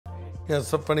Yeah, it's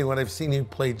so funny when I've seen you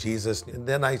play Jesus, and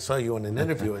then I saw you in an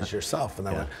interview as yourself, and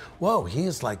I went, whoa, he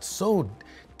is like so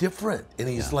different, and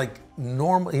he's like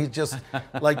normal. He's just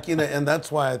like, you know, and that's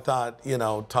why I thought, you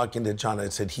know, talking to John, I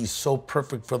said, he's so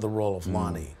perfect for the role of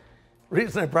Lonnie. The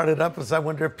reason I brought it up is I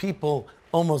wonder if people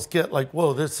almost get like,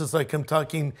 whoa, this is like I'm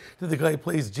talking to the guy who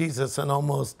plays Jesus and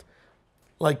almost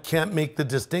like can't make the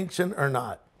distinction or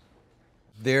not.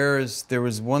 There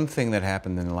was one thing that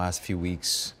happened in the last few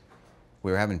weeks.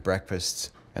 We were having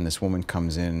breakfast, and this woman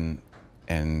comes in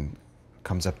and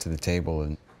comes up to the table,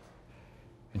 and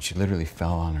she literally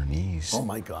fell on her knees. Oh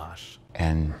my gosh.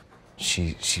 And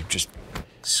she just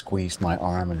squeezed my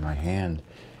arm and my hand,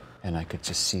 and I could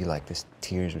just see like this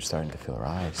tears were starting to fill her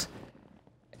eyes.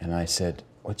 And I said,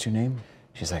 "What's your name?"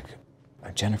 She's like,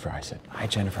 "Jennifer." I said, "Hi,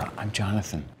 Jennifer. I'm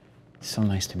Jonathan. So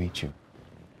nice to meet you."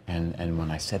 And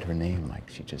when I said her name,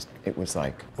 like it was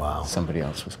like somebody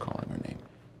else was calling her name.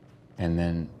 And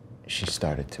then she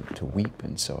started to weep,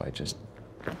 and so I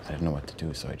didn't know what to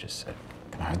do, so I just said,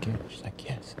 "Can I hug you?" She's like,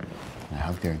 "Yes." And I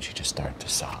hugged her, and she just started to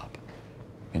sob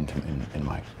in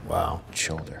my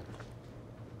shoulder.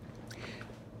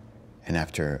 And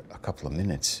after a couple of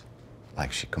minutes,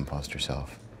 like, she composed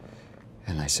herself,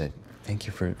 and I said, "Thank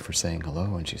you for saying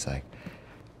hello." And she's like,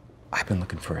 "I've been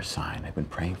looking for a sign. I've been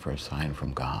praying for a sign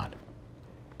from God,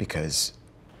 because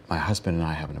my husband and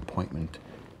I have an appointment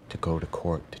to go to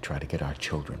court to try to get our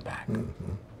children back.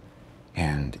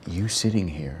 And you sitting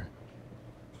here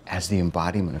as the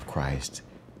embodiment of Christ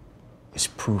is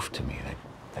proof to me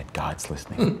that God's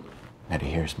listening, that he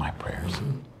hears my prayers.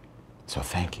 So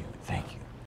thank you, thank you."